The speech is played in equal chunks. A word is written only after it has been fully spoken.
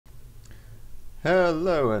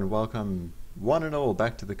Hello and welcome one and all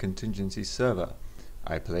back to the Contingency server.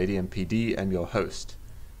 I, Palladium PD, am your host.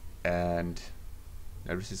 And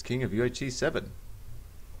notice is King of UHC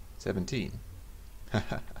 17.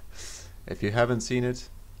 If you haven't seen it,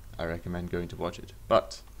 I recommend going to watch it.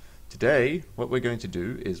 But today, what we're going to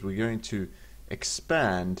do is we're going to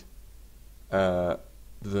expand the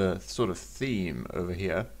sort of theme over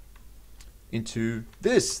here into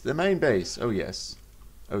this, the main base. Oh yes.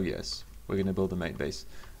 We're going to build the main base.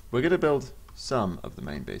 We're going to build some of the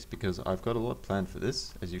main base because I've got a lot planned for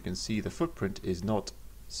this. As you can see, the footprint is not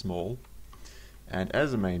small, and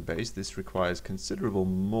as a main base this requires considerable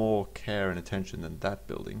more care and attention than that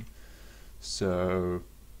building. So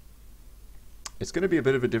it's going to be a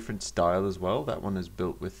bit of a different style as well. That one is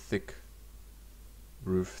built with thick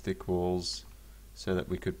roof, thick walls, so that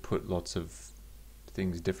we could put lots of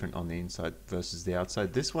things different on the inside versus the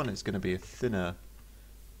outside. This one is going to be a thinner,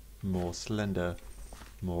 more slender,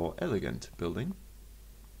 more elegant building,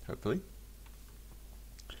 hopefully.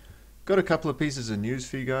 Got a couple of pieces of news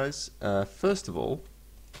for you guys. First of all,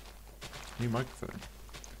 new microphone.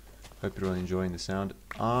 Hope you're all enjoying the sound.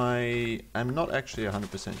 I am not actually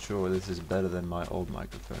 100% sure this is better than my old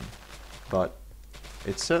microphone, but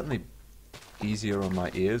it's certainly easier on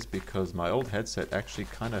my ears because my old headset actually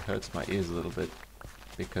kind of hurts my ears a little bit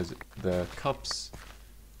because the cups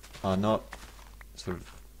are not sort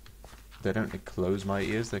of, they don't enclose my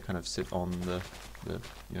ears, they kind of sit on the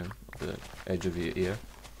edge of your ear.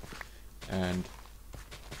 And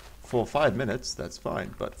for 5 minutes that's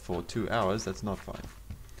fine, but for 2 hours that's not fine.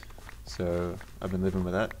 So I've been living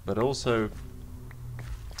with that. But also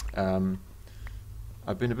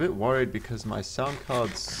I've been a bit worried because my sound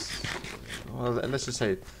cards, well, let's just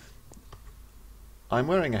say I'm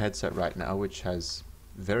wearing a headset right now which has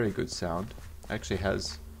very good sound, actually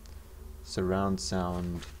has surround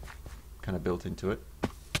sound kind of built into it,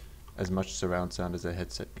 as much surround sound as a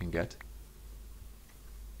headset can get.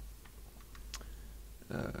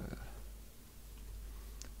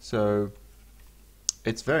 So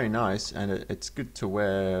it's very nice, and it's good to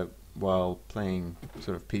wear while playing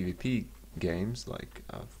sort of PvP games, like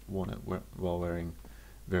I've worn it while wearing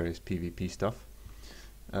various PvP stuff,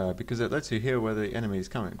 because it lets you hear where the enemy is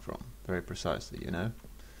coming from very precisely, you know.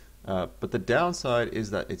 But the downside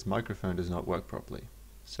is that its microphone does not work properly.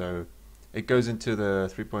 So it goes into the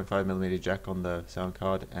 3.5mm jack on the sound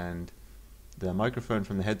card, and the microphone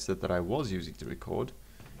from the headset that I was using to record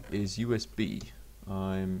is USB.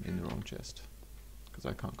 I'm in the wrong chest because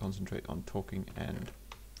I can't concentrate on talking and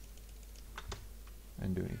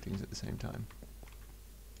doing things at the same time.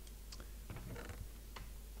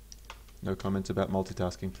 No comments about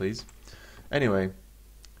multitasking, please. Anyway,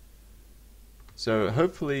 so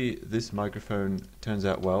hopefully this microphone turns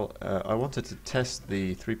out well. I wanted to test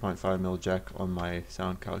the 3.5mm jack on my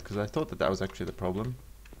sound card because I thought that was actually the problem.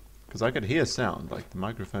 Because I could hear sound, like the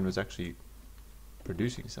microphone was actually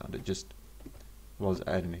producing sound. It just was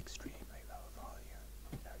at an extremely low volume.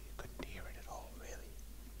 You know, you couldn't hear it at all, really.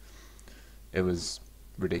 It was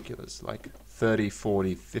ridiculous, like 30,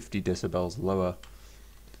 40, 50 decibels lower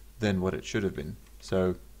than what it should have been.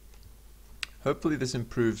 So hopefully this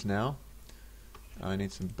improves now. I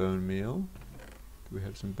need some bone meal. Do we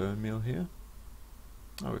have some bone meal here?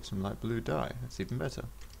 Oh, we have some light blue dye. That's even better.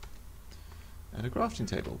 And a crafting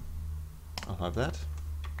table. I'll have that.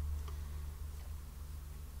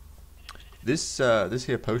 This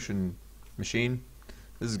here potion machine,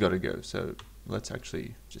 this has got to go. So let's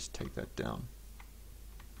actually just take that down.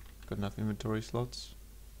 Got enough inventory slots?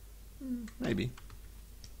 Maybe.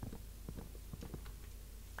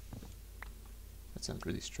 That sounds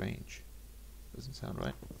really strange. Doesn't sound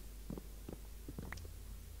right.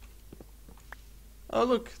 Oh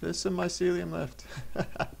look, there's some mycelium left.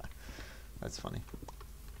 That's funny.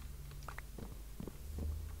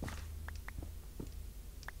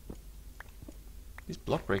 These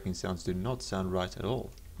block breaking sounds do not sound right at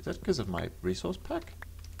all. Is that because of my resource pack?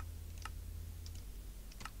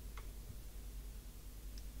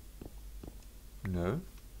 No.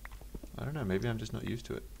 I don't know, maybe I'm just not used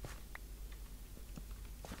to it.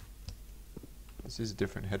 This is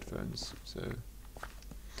different headphones, so...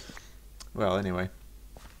 Well, anyway.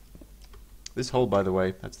 This hole, by the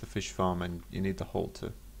way, that's the fish farm, and you need the hole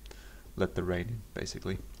to let the rain in,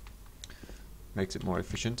 basically. Makes it more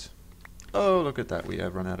efficient. Oh, look at that, we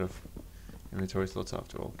have run out of inventory slots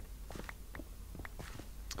after all.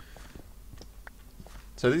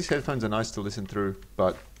 So these headphones are nice to listen through,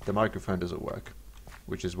 but the microphone doesn't work,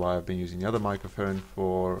 which is why I've been using the other microphone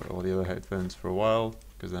or the other headphones for a while,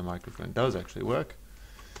 because the microphone does actually work.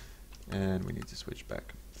 And we need to switch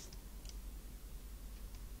back.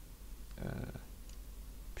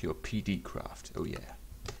 Pure PD craft. Oh yeah.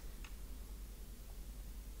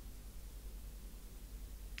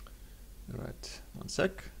 Alright, one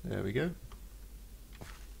sec. There we go.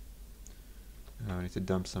 Now I need to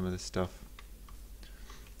dump some of this stuff.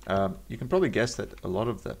 You can probably guess that a lot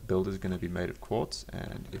of that build is going to be made of quartz,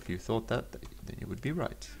 and if you thought that, then you would be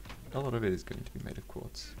right. A lot of it is going to be made of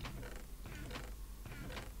quartz.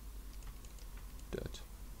 Dirt.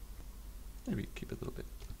 Maybe keep it a little bit.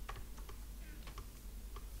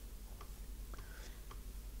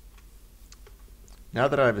 Now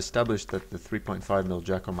that I've established that the 3.5mm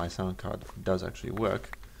jack on my sound card does actually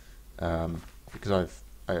work, because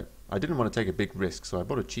I didn't want to take a big risk, so I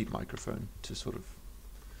bought a cheap microphone to sort of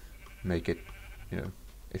make it, you know,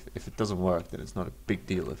 if it doesn't work, then it's not a big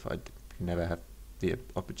deal if I never have the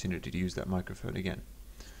opportunity to use that microphone again.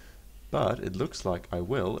 But it looks like I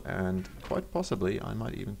will, and quite possibly I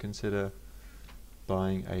might even consider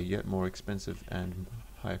buying a yet more expensive and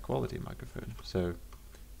higher quality microphone. So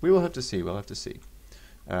we will have to see, we'll have to see.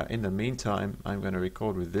 In the meantime, I'm going to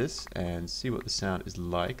record with this and see what the sound is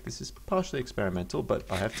like. This is partially experimental, but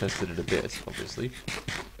I have tested it a bit, obviously.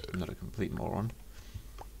 I'm not a complete moron.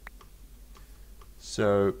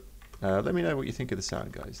 So, let me know what you think of the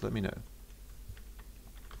sound, guys. Let me know.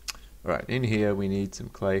 Alright, in here we need some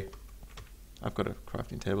clay. I've got a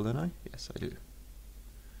crafting table, don't I? Yes, I do.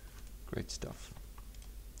 Great stuff.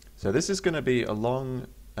 So this is going to be along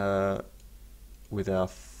with our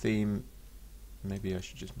theme. Maybe I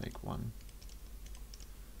should just make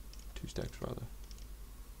two stacks rather.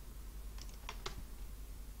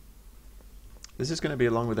 This is going to be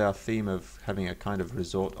along with our theme of having a kind of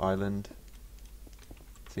resort island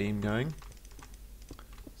theme going.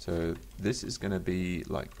 So this is going to be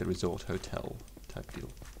like the resort hotel type deal.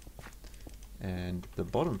 And the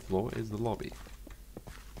bottom floor is the lobby.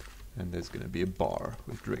 And there's going to be a bar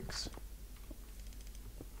with drinks.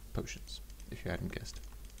 Potions, if you hadn't guessed.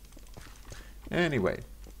 Anyway,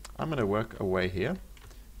 I'm going to work away here,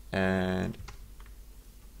 and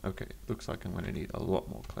okay, looks like I'm going to need a lot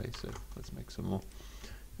more clay, so let's make some more.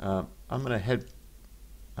 I'm going to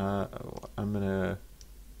I'm going to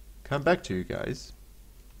come back to you guys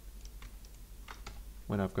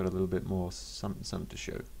when I've got a little bit more something to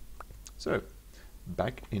show. So,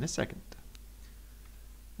 back in a second.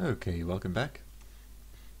 Okay, welcome back.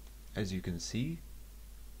 As you can see,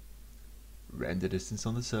 render distance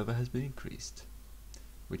on the server has been increased,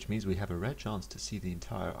 which means we have a rare chance to see the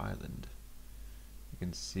entire island. You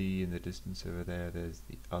can see in the distance over there, there's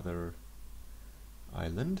the other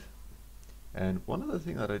island. And one other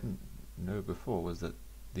thing that I didn't know before was that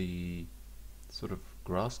the sort of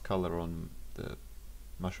grass color on the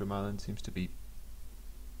Mushroom Island seems to be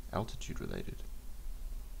altitude related.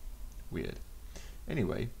 Weird.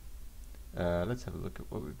 Anyway, let's have a look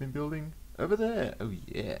at what we've been building over there. Oh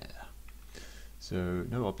yeah. So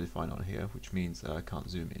no Optifine on here, which means I can't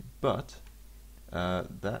zoom in, but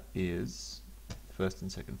that is first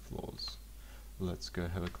and second floors. Let's go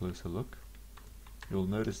have a closer look. You'll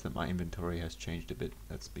notice that my inventory has changed a bit.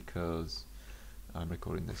 That's because I'm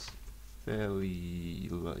recording this fairly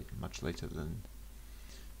much later than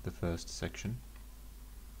the first section.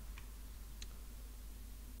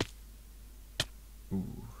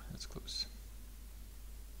 Ooh, that's close.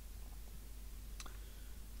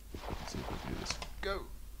 Let's see if we can do this. Go!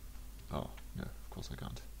 Oh, no, of course I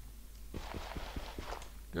can't.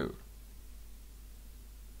 Go.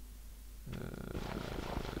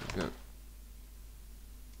 Go.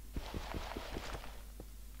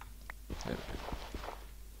 There we go.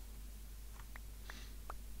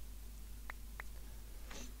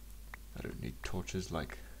 I don't need torches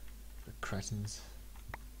like the cretins.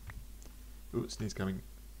 Ooh, sneeze coming.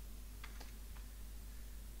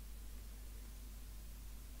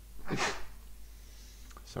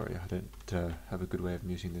 Sorry, I don't have a good way of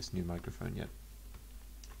muting this new microphone yet.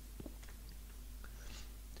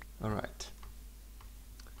 Alright.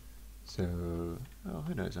 So, oh,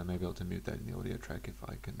 who knows, I may be able to mute that in the audio track if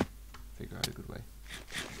I can figure out a good way.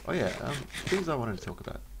 Oh yeah, things I wanted to talk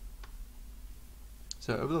about.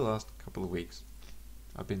 So over the last couple of weeks,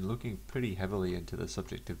 I've been looking pretty heavily into the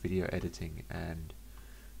subject of video editing and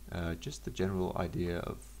just the general idea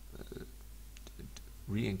of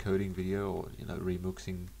re-encoding video, or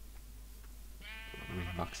remuxing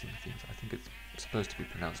things. I think it's supposed to be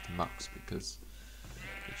pronounced mux because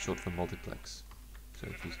it's short for multiplex. So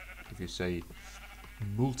if you say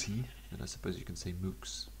multi, then I suppose you can say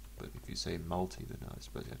mux. But if you say multi, then I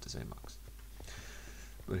suppose you have to say mux.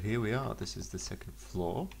 But here we are. This is the second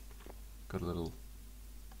floor. Got a little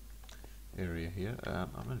area here. I'm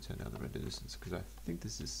going to turn down the render distance because I think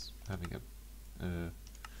this is having a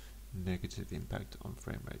negative impact on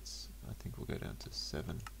frame rates. I think we'll go down to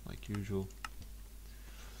 7 like usual.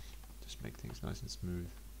 Just make things nice and smooth.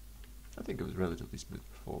 I think it was relatively smooth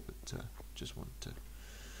before, but just want to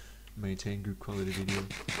maintain good quality video.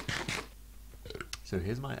 So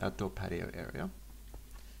here's my outdoor patio area,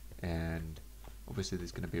 and obviously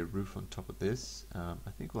there's going to be a roof on top of this.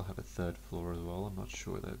 I think we'll have a third floor as well. I'm not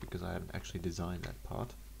sure though, because I haven't actually designed that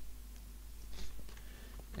part.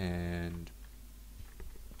 And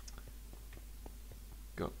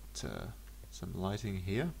got some lighting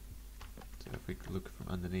here. So if we look from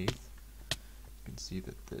underneath, you can see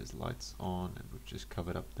that there's lights on, and we've just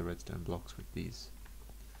covered up the redstone blocks with these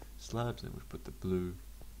slabs, and we've put the blue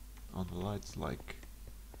on the lights like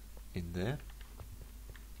in there,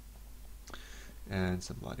 and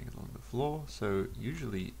some lighting along the floor. So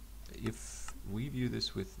usually if we view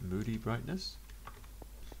this with moody brightness,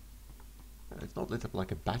 it's not lit up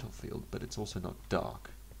like a battlefield, but it's also not dark.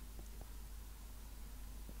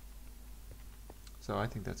 So I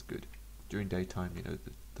think that's good. During daytime, you know,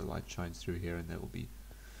 the light shines through here, and there will be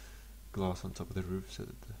glass on top of the roof so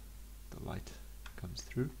that the light comes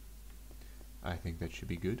through. I think that should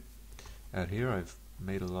be good. Out here I've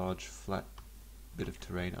made a large flat bit of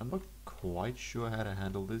terrain. I'm not quite sure how to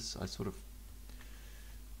handle this. I sort of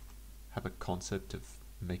have a concept of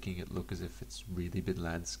making it look as if it's really been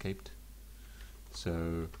landscaped.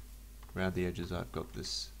 So around the edges I've got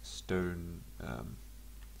this stone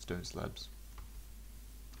slabs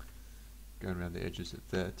going around the edges of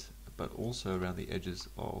that, but also around the edges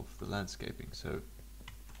of the landscaping. So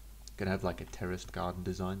gonna have like a terraced garden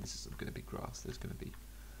design. This isn't gonna be grass. There's gonna be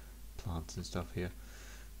plants and stuff here,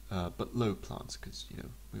 but low plants, because you know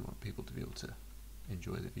we want people to be able to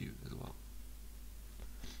enjoy the view as well.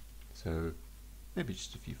 So maybe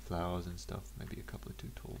just a few flowers and stuff, maybe a couple of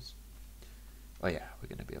tules. Oh yeah, we're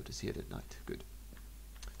going to be able to see it at night. Good.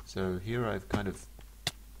 So here I've kind of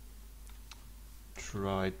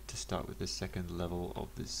tried to start with the second level of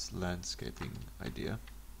this landscaping idea,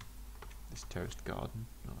 this terraced garden.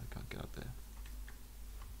 No, I can't get up there.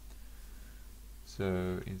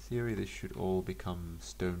 So in theory this should all become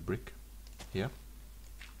stone brick here,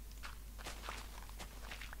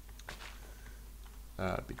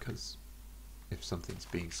 because if something's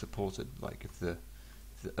being supported, like if the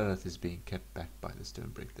earth is being kept back by the stone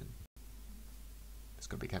brick, then it's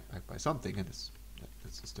going to be kept back by something, and that's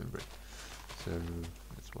the stone brick. So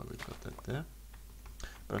that's why we've got that there.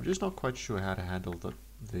 But I'm just not quite sure how to handle the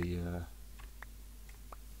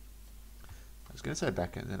I was going to say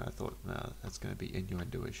back end, then I thought, no, that's going to be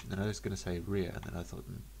innuendo-ish. And then I was going to say rear, and then I thought,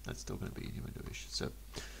 that's still going to be innuendo-ish. So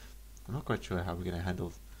I'm not quite sure how we're going to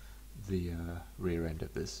handle the rear end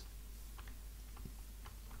of this.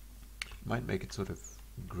 Might make it sort of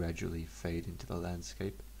gradually fade into the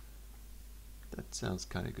landscape. That sounds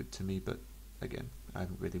kind of good to me, but again, I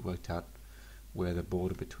haven't really worked out where the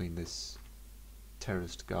border between this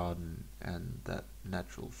terraced garden and that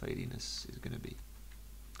natural fadiness is going to be.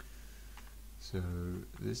 So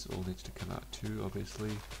this all needs to come out too,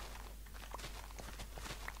 obviously.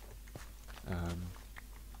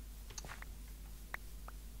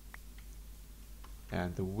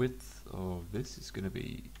 And the width of this is going to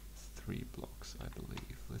be 3 blocks, I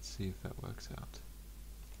believe. Let's see if that works out.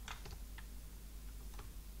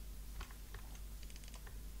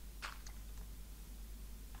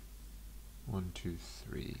 One, 2,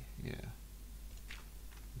 3, yeah.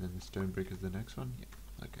 And then the stone brick is the next one?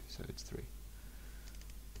 Yeah. Okay, so it's 3.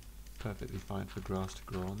 Perfectly fine for grass to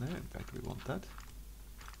grow on there. In fact, we want that,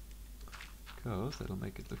 because that'll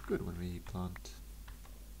make it look good when we plant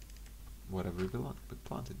whatever we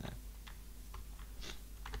plant in there.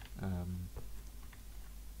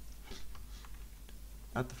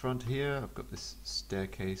 At the front here, I've got this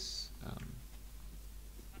staircase.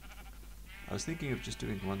 I was thinking of just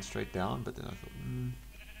doing one straight down, but then I thought,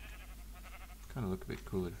 kind of look a bit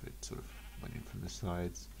cooler if it sort of went in from the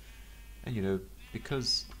sides. And you know,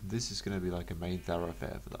 because this is going to be like a main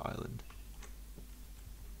thoroughfare for the island,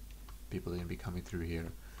 people are going to be coming through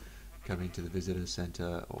here, coming to the visitor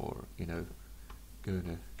center, or you know, going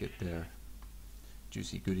to get their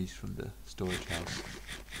juicy goodies from the storage house.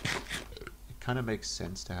 It kind of makes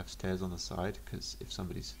sense to have stairs on the side, because if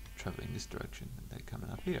somebody's traveling this direction, then they're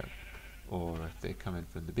coming up here. Or if they're coming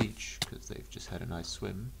from the beach because they've just had a nice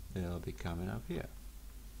swim, they'll be coming up here.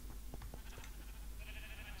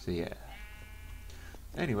 So yeah.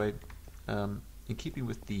 Anyway, in keeping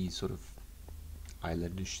with the sort of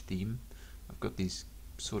islandish theme, I've got these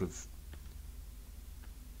sort of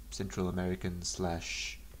Central American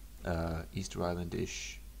slash Easter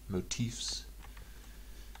Island-ish motifs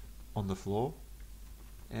on the floor.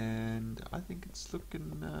 and I think it's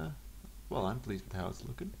looking, well, I'm pleased with how it's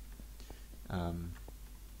looking.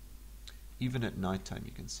 Even at nighttime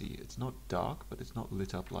you can see it's not dark, but it's not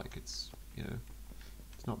lit up like it's, you know,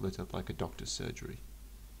 it's not lit up like a doctor's surgery.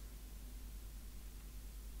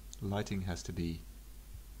 Lighting has to be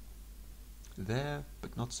there,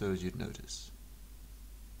 but not so as you'd notice.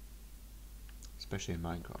 Especially in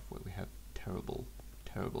Minecraft, where we have terrible,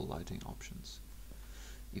 terrible lighting options.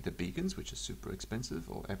 Either beacons, which is super expensive,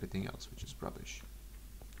 or everything else, which is rubbish.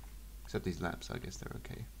 Except these lamps, I guess they're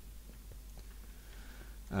okay.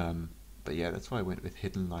 But yeah, that's why I went with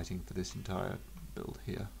hidden lighting for this entire build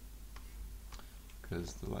here.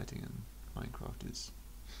 Because the lighting in Minecraft is,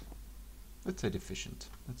 let's say, deficient.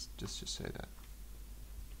 Let's just say that.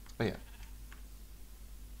 Oh yeah.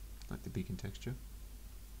 Like the beacon texture.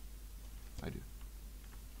 I do.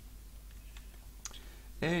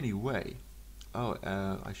 Anyway,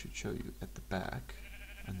 I should show you at the back,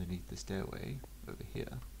 underneath the stairway, over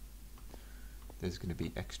here, there's going to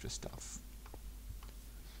be extra stuff.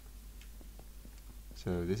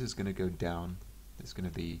 So this is going to go down, there's going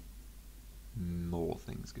to be more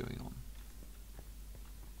things going on.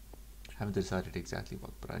 I haven't decided exactly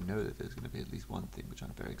what, but I know that there's going to be at least one thing which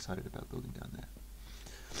I'm very excited about building down there.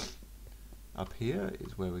 Up here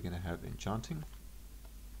is where we're going to have enchanting,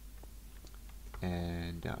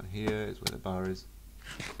 and down here is where the bar is.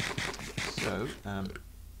 So,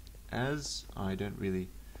 as I don't really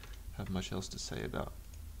have much else to say about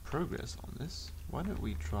progress on this, why don't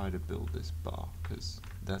we try to build this bar, because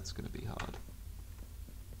that's going to be hard.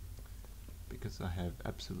 Because I have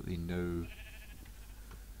absolutely no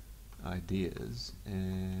ideas,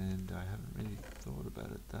 and I haven't really thought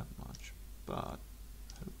about it that much, but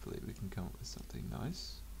hopefully we can come up with something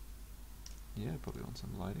nice. Yeah, probably want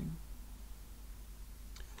some lighting.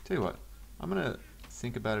 Tell you what, I'm going to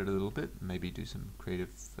think about it a little bit, maybe do some creative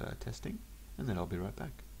testing, and then I'll be right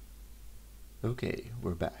back. Okay,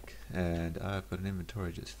 we're back, and I've got an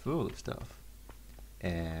inventory just full of stuff,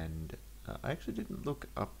 and I actually didn't look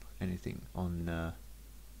up anything on the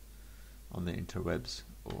interwebs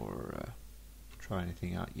or try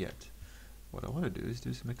anything out yet. What I want to do is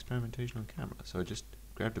do some experimentation on camera, so I just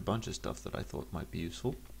grabbed a bunch of stuff that I thought might be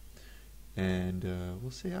useful, and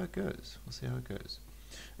we'll see how it goes.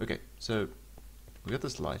 Okay, so we got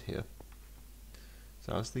this light here,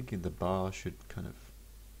 so I was thinking the bar should kind of,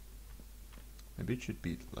 maybe it should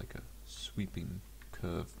be like a sweeping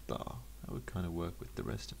curved bar. That would kind of work with the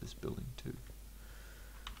rest of this building too.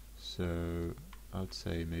 So I would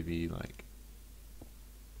say maybe like,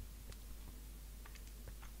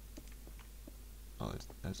 oh,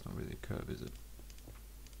 that's not really a curve, is it?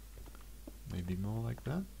 Maybe more like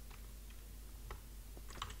that.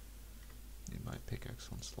 Need my pickaxe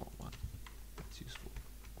on slot 1. That's useful.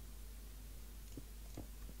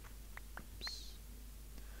 Oops.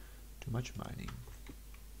 Too much mining.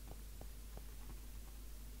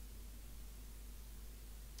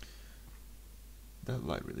 That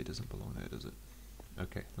light really doesn't belong there, does it?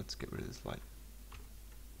 Okay, let's get rid of this light.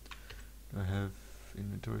 Do I have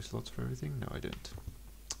inventory slots for everything? No, I don't.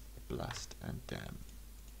 Blast and damn.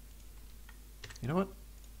 You know what?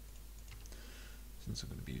 Since I'm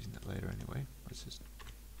going to be using that later anyway, let's just...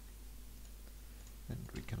 And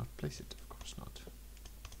we cannot place it, of course not.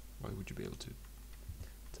 Why would you be able to?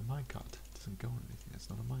 It's a minecart. It doesn't go on anything. That's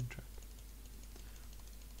not a mine trap.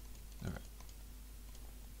 Alright.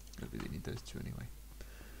 I really need those two anyway.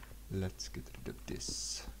 Let's get rid of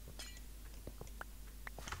this.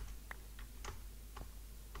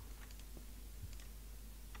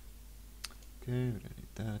 Okay, we don't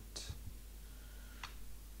need that.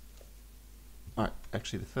 Alright,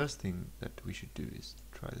 actually the first thing that we should do is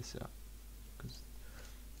try this out, because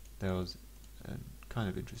there was a kind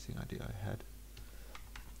of interesting idea I had,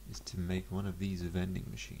 is to make one of these a vending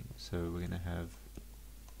machine. So we're going to have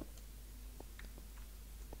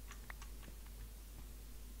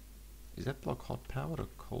is that block hot powered or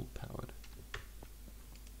cold powered?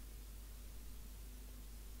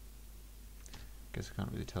 Guess I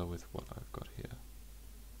can't really tell with what I've got here.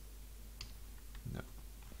 No.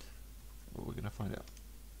 Well, we're gonna find out.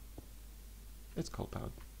 It's cold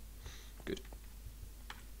powered. Good.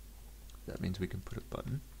 That means we can put a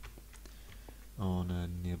button on a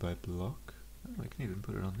nearby block. Oh, I can even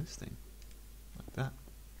put it on this thing. Like that.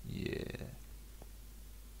 Yeah.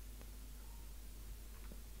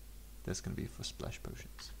 That's gonna be for splash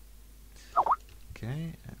potions.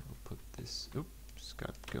 Okay, and we'll put this. Oops,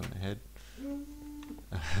 got going ahead.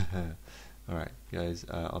 Alright, guys,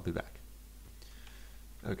 I'll be back.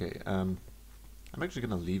 Okay, I'm actually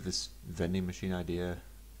gonna leave this vending machine idea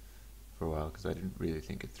for a while because I didn't really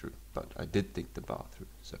think it through, but I did think the bar through.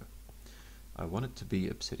 So I want it to be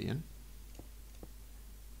obsidian.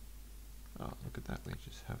 Oh, look at that, we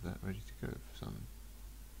just have that ready to go for some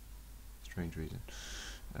strange reason.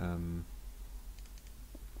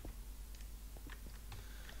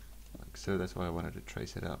 Like so, that's why I wanted to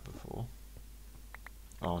trace it out before.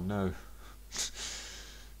 Oh no.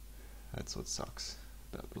 That's what sucks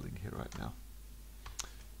about building here right now.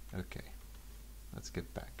 Okay, let's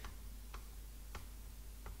get back.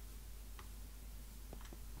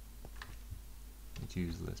 Need to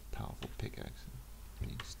use a less powerful pickaxe.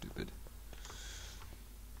 Being stupid.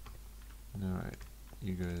 Alright,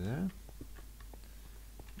 you go there.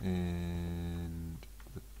 And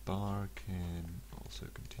the bar can also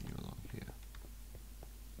continue along here.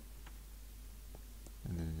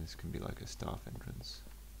 And then this can be like a staff entrance.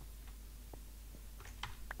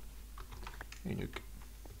 Hey, nuke.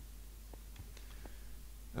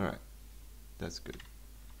 Alright, that's good.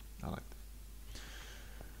 I like that.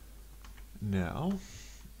 Now,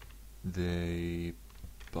 the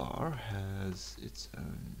bar has its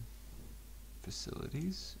own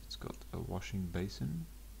facilities. It's got a washing basin,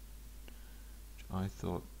 which I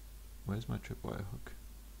thought, where's my tripwire hook?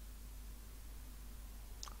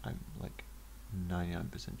 I'm like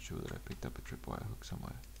 99% sure that I picked up a tripwire hook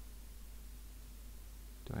somewhere.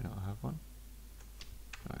 Do I not have one?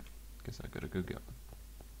 Alright, guess I gotta go get one.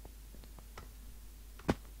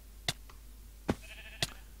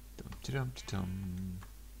 Dum-de-dum-de-dum.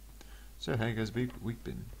 So how you guys week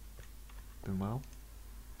been? Been well?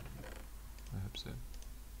 I hope so.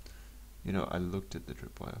 You know, I looked at the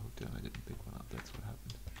tripwire hook and I didn't pick one up, that's what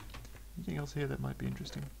happened. Anything else here that might be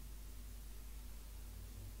interesting?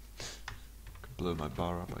 Could blow my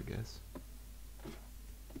bar up, I guess.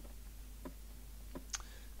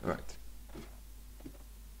 Alright.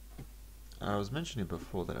 I was mentioning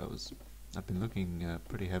before that I've been looking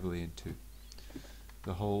pretty heavily into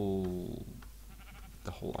the whole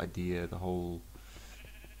idea,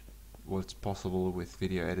 what's possible with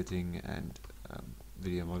video editing and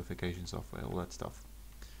video modification software, all that stuff.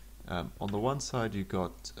 On the one side you've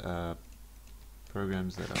got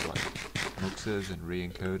programs that are like mixers and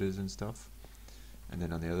re-encoders and stuff, and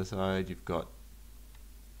then on the other side you've got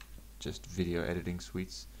just video editing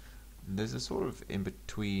suites. And there's a sort of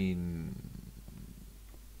in-between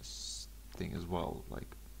thing as well,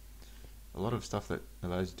 like a lot of stuff that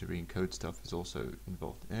allows you to re-encode stuff is also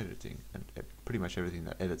involved in editing, and pretty much everything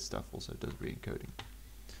that edits stuff also does re-encoding.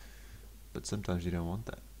 But sometimes you don't want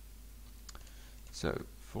that. So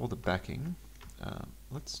for the backing,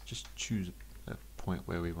 let's just choose a point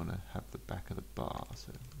where we want to have the back of the bar.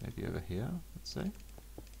 So maybe over here, let's say.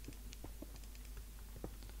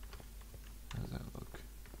 How does that look?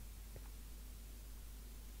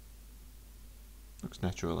 Looks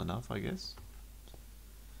natural enough, I guess.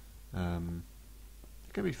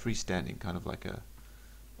 It can be freestanding, kind of like a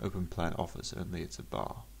open plan office, only it's a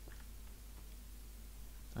bar.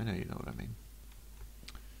 I know you know what I mean.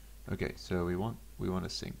 Okay, so we want a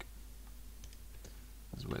sink.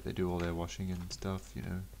 This is where they do all their washing and stuff, you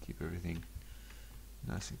know, keep everything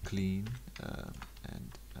nice and clean.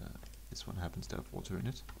 And this one happens to have water in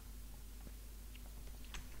it.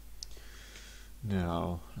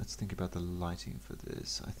 Now, let's think about the lighting for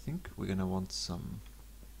this. I think we're going to want some...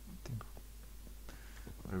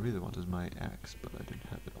 what I really want is my axe, but I don't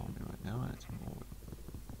have it on me right now, and it's more...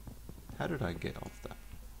 How did I get off that?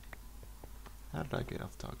 How did I get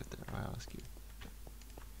off target there, I ask you?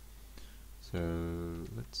 So,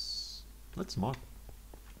 let's mod.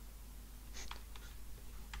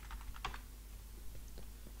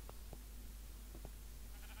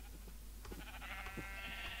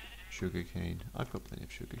 Sugarcane. I've got plenty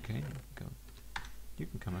of sugarcane. You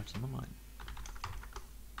can come have some of mine.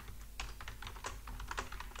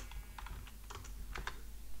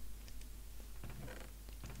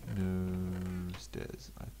 No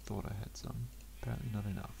stairs. I thought I had some. Apparently not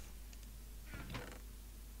enough.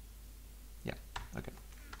 Yeah, okay.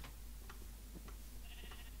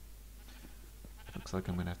 Looks like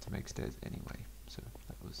I'm going to have to make stairs anyway, so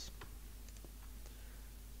that was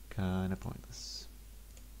kind of pointless.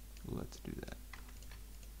 Let's do that.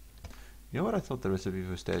 You know what I thought the recipe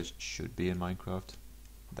for stairs should be in Minecraft?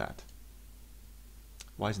 That.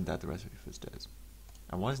 Why isn't that the recipe for stairs?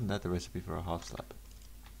 And why isn't that the recipe for a half slab?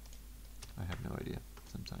 I have no idea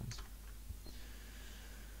sometimes.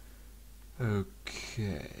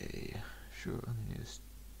 Okay, sure, I need a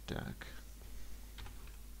stack.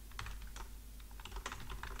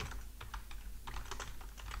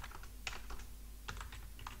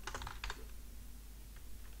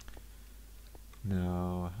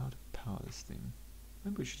 Now, how to power this thing?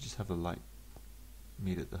 Maybe we should just have the light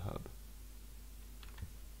meet at the hub.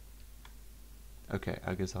 Okay,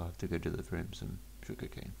 I guess I'll have to go deliver him some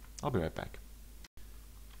sugarcane. I'll be right back.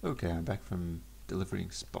 Okay, I'm back from delivering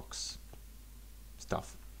Spock's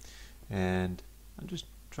stuff, and I'm just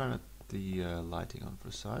trying to put the lighting on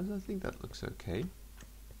for size. I think that looks okay.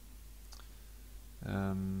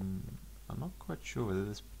 I'm not quite sure whether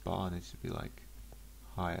this bar needs to be like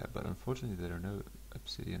higher, but unfortunately there are no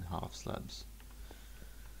obsidian half slabs.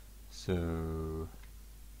 So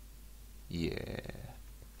yeah,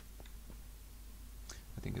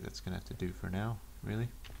 I think that's gonna have to do for now, really,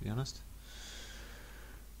 to be honest.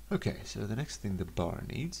 Okay, so the next thing the bar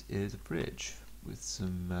needs is a fridge with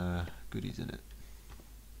some goodies in it,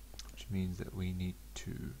 which means that we need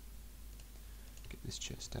to get this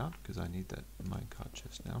chest out, because I need that minecart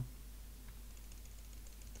chest now.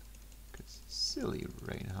 Because silly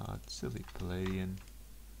Reinhardt, silly Palladian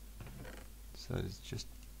decided to just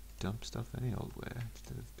dump stuff any old where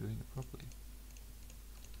instead of doing it properly.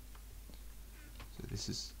 So this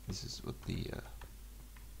is what the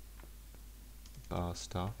bar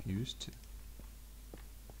staff used to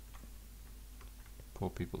pour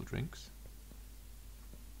people drinks.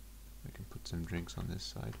 We can put some drinks on this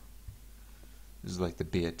side. This is like the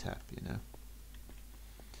beer tap, you know.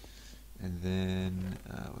 And then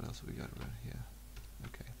what else have we got around here?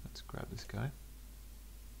 Okay, let's grab this guy.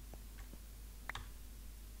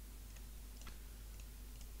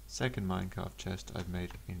 Second minecart chest I've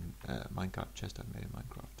made in Minecraft.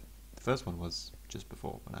 The first one was just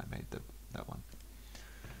before when I made that one.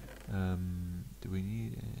 Do we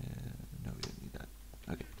need? No, we don't need that.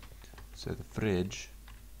 Okay. So the fridge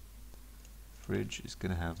is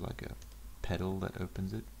gonna have like a pedal that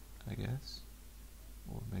opens it, I guess,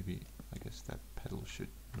 or maybe I guess that pedal should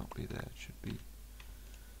not be there. It should be.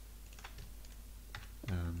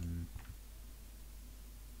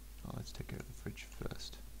 Oh, let's take care of the fridge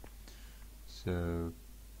first. So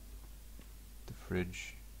the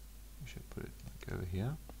fridge, we should put it like over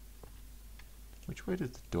here. Which way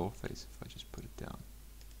does the door face if I just put it down?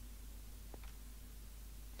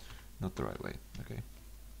 Not the right way, okay.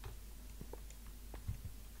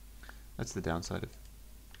 That's the downside of...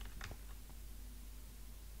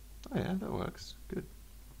 Oh yeah, that works, good.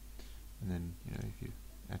 And then, you know, if you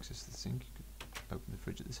access the sink, you could open the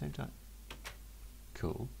fridge at the same time.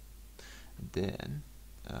 Cool. And then,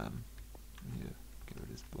 we need to get rid of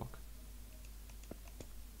this block.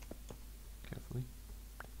 Carefully.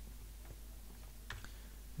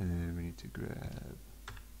 And then we need to grab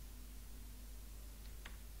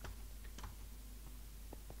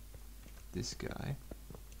this guy.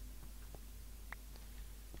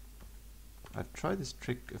 I've tried this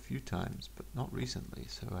trick a few times, but not recently,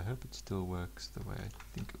 so I hope it still works the way I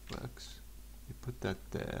think it works. You put that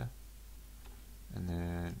there, and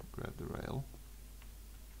then grab the rail.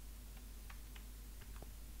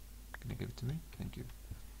 Can you give it to me? Thank you.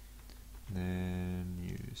 And then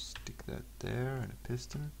you stick that there and a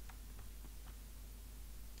piston.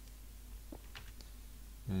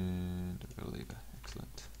 And a lever.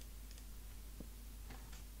 Excellent.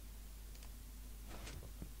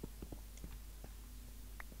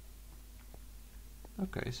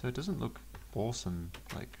 Okay, so it doesn't look awesome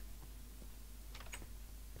like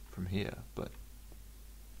from here, but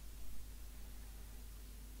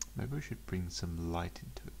maybe we should bring some light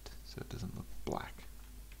into it so it doesn't look black.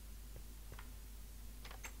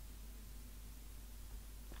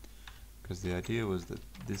 Because the idea was that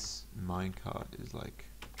this minecart is like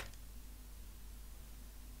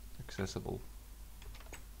accessible,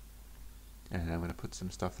 and I'm going to put some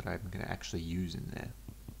stuff that I'm going to actually use in there.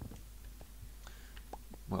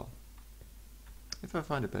 Well, if I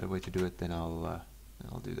find a better way to do it, then I'll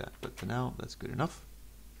do that. But for now, that's good enough.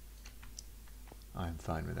 I'm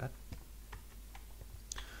fine with that.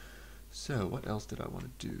 So, what else did I want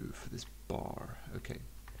to do for this bar? Okay,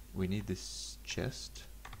 we need this chest,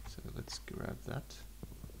 so let's grab that.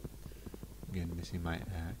 Again, missing my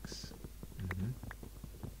axe.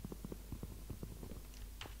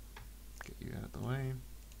 Get you out of the way.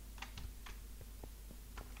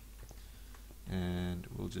 And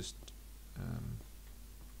we'll just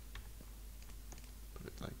put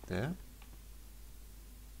it like there.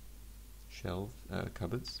 Shelves,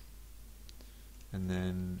 cupboards. And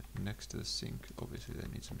then next to the sink, obviously they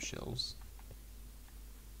need some shelves.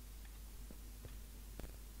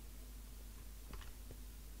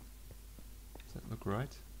 Does that look right?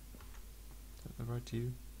 Does that look right to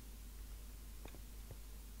you?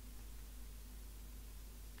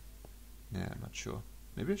 Yeah, I'm not sure.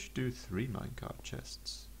 Maybe I should do 3 minecart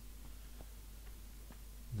chests.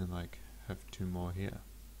 And then like have 2 more here.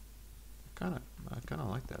 That I kind of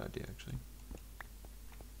like that idea actually.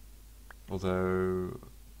 Although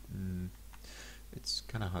it's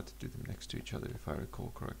kind of hard to do them next to each other if I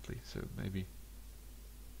recall correctly. So maybe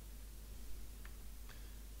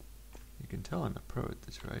you can tell I'm a pro at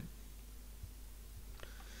this, right?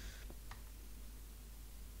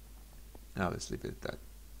 Now let's leave it at that,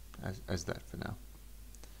 as that for now.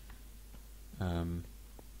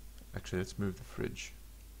 Actually, let's move the fridge.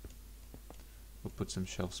 We'll put some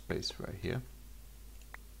shelf space right here.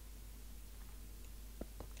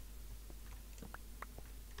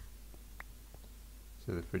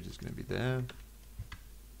 So the fridge is going to be there.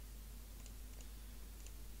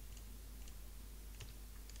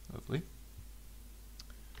 Lovely.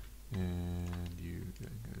 And you go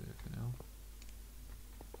there for now.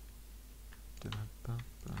 Did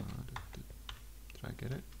I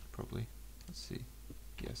get it? Probably. Let's see.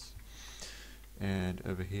 Yes. And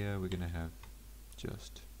over here we're going to have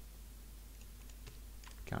just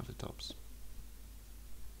countertops.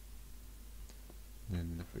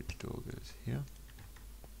 Then the fridge door goes here.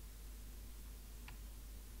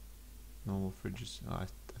 Normal fridges. Oh, I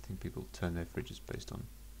think people turn their fridges based on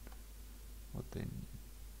what they need.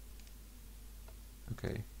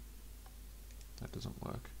 Okay. That doesn't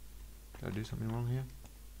work. Did I do something wrong here?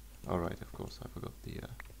 Oh right, of course, I forgot the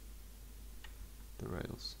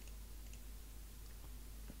rails,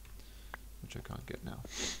 which I can't get now.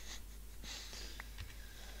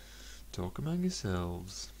 Talk among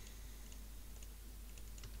yourselves.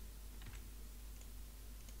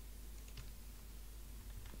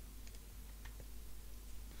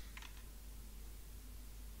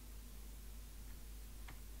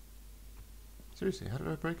 Seriously, how did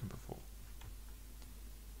I break them before?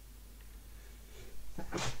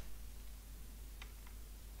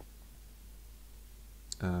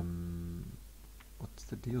 What's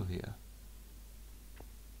the deal here?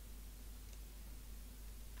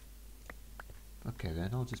 Okay, then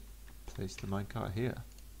I'll just place the minecart here.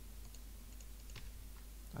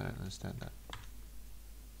 I don't understand that.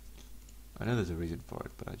 I know there's a reason for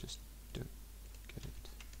it, but I just don't get it.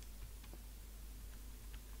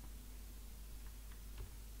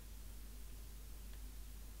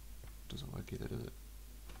 Doesn't work either, does it?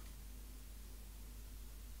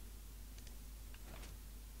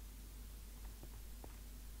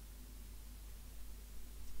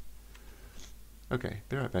 Okay,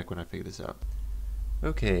 be right back when I figure this out.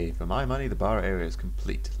 Okay, for my money the bar area is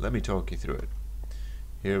complete. Let me talk you through it.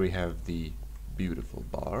 Here we have the beautiful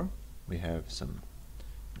bar. We have some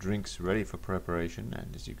drinks ready for preparation,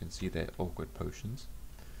 and as you can see they're awkward potions.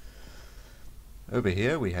 Over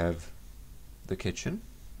here we have the kitchen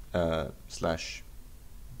slash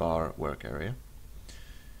bar work area.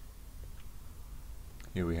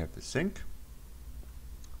 Here we have the sink.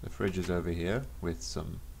 The fridge is over here with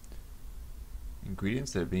some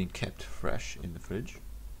ingredients that are being kept fresh in the fridge,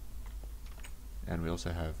 and we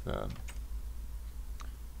also have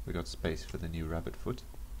we got space for the new rabbit foot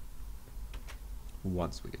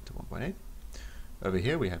once we get to 1.8. Over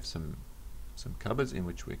here we have some cupboards in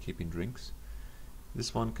which we're keeping drinks.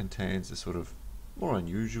 This one contains the sort of more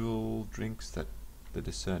unusual drinks that the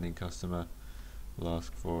discerning customer will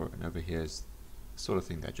ask for, and over here is the sort of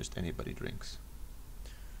thing that just anybody drinks.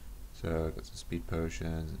 So I've got some speed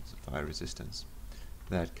potions and some fire resistance,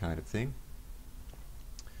 that kind of thing.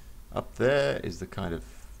 Up there is the kind of,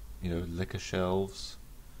 liquor shelves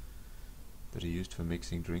that are used for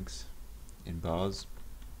mixing drinks in bars.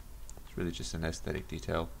 It's really just an aesthetic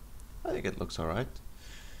detail. I think it looks alright.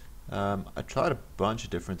 I tried a bunch of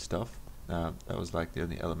different stuff. That was like the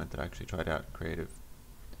only element that I actually tried out in creative,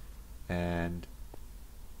 and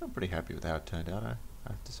I'm pretty happy with how it turned out, I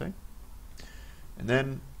have to say. And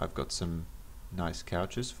then I've got some nice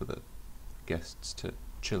couches for the guests to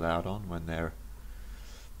chill out on when they're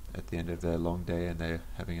at the end of their long day and they're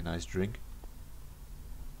having a nice drink.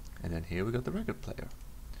 And then here we got the record player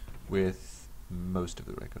with most of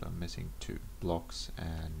the record. I'm missing 2 blocks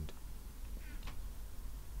and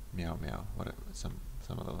meow meow, whatever, some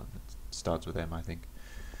other one that starts with M, I think.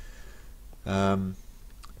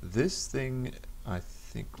 This thing, I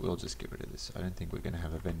think we'll just get rid of this. I don't think we're going to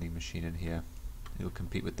have a vending machine in here. It'll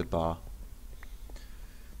compete with the bar.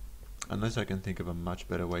 Unless I can think of a much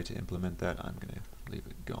better way to implement that, I'm going to leave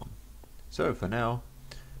it gone. So for now,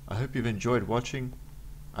 I hope you've enjoyed watching.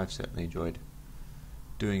 I've certainly enjoyed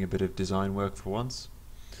doing a bit of design work for once.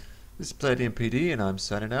 This is PlayerDMPD, and I'm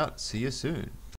signing out. See you soon.